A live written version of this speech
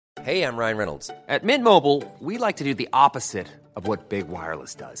Hey, I'm Ryan Reynolds. At Mint Mobile, we like to do the opposite of what Big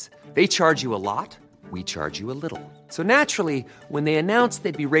Wireless does. They charge you a lot, we charge you a little. So naturally, when they announced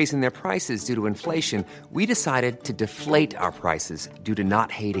they'd be raising their prices due to inflation, we decided to deflate our prices due to not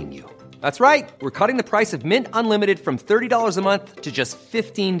hating you. That's right. We're cutting the price of Mint Unlimited from $30 a month to just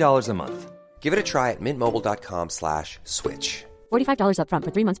 $15 a month. Give it a try at mintmobile.com/switch. $45 up front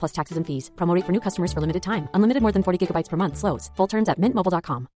for 3 months plus taxes and fees. Promo rate for new customers for limited time. Unlimited more than 40 gigabytes per month. Slows full terms at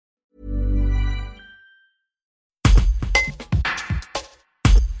mintmobile.com.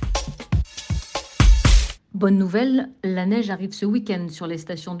 Bonne nouvelle, la neige arrive ce week-end sur les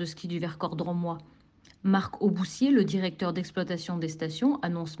stations de ski du Vercors drômois. Marc Auboussier, le directeur d'exploitation des stations,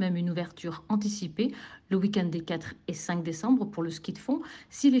 annonce même une ouverture anticipée le week-end des 4 et 5 décembre pour le ski de fond,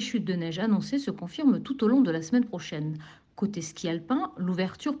 si les chutes de neige annoncées se confirment tout au long de la semaine prochaine. Côté ski alpin,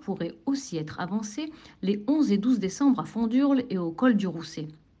 l'ouverture pourrait aussi être avancée les 11 et 12 décembre à Fondurle et au col du Rousset.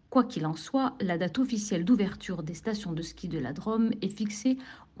 Quoi qu'il en soit, la date officielle d'ouverture des stations de ski de la Drôme est fixée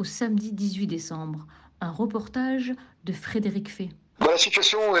au samedi 18 décembre. Un reportage de Frédéric Fay. La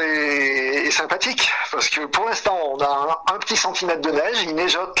situation est sympathique parce que pour l'instant on a un petit centimètre de neige, il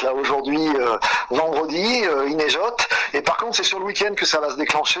neigeote là aujourd'hui vendredi, il neigeote et par contre c'est sur le week-end que ça va se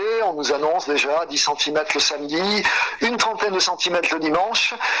déclencher, on nous annonce déjà 10 cm le samedi, une trentaine de centimètres le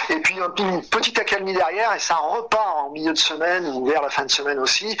dimanche et puis une petite accalmie derrière et ça repart en milieu de semaine ou vers la fin de semaine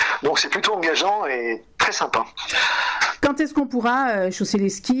aussi, donc c'est plutôt engageant et très sympa. Quand est-ce qu'on pourra chausser les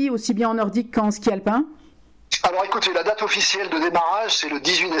skis aussi bien en nordique qu'en ski alpin ? Alors écoutez, la date officielle de démarrage, c'est le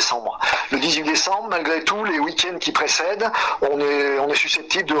 18 décembre. Le 18 décembre, malgré tout, les week-ends qui précèdent, on est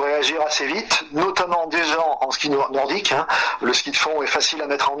susceptible de réagir assez vite, notamment déjà en ski nordique. Le ski de fond est facile à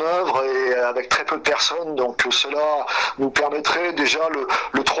mettre en œuvre et avec très peu de personnes, donc cela nous permettrait déjà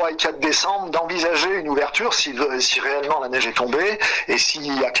le 3 et 4 décembre d'envisager une ouverture si réellement la neige est tombée et s'il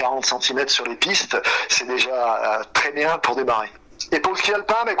y a 40 cm sur les pistes, c'est déjà très bien pour démarrer. Et pour le ski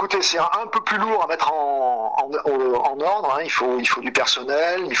alpin, écoutez, c'est un peu plus lourd à mettre en ordre. Il faut du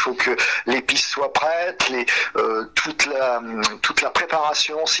personnel, il faut que les pistes soient prêtes, toute la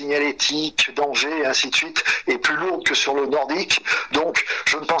préparation signalétique, danger et ainsi de suite est plus lourde que sur le nordique. Donc,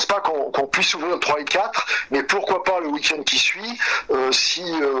 je ne pense pas qu'on puisse ouvrir le 3 et 4, mais pourquoi pas le week-end qui suit, si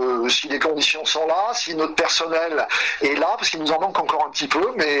les conditions sont là, si notre personnel est là, parce qu'il nous en manque encore un petit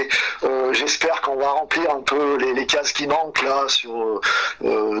peu, mais j'espère qu'on va remplir un peu les cases qui manquent là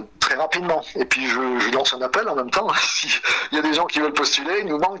très rapidement. Et puis je lance un appel en même temps, s'il y a des gens qui veulent postuler, il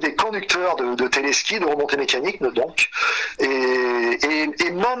nous manque des conducteurs de téléski, de remontée mécanique donc, et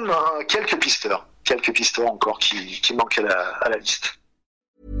même quelques pisteurs encore qui manquent à la liste.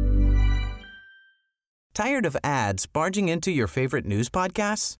 Tired of ads barging into your favorite news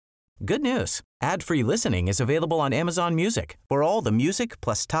podcasts? Good news. Ad-free listening is available on Amazon Music for all the music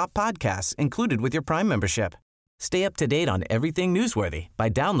plus top podcasts included with your Prime membership. Stay up to date on everything newsworthy by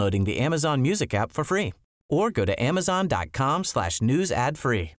downloading the Amazon Music app for free or go to amazon.com/news ad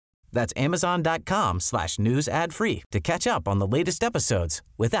free. That's amazon.com/news ad free to catch up on the latest episodes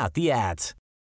without the ads.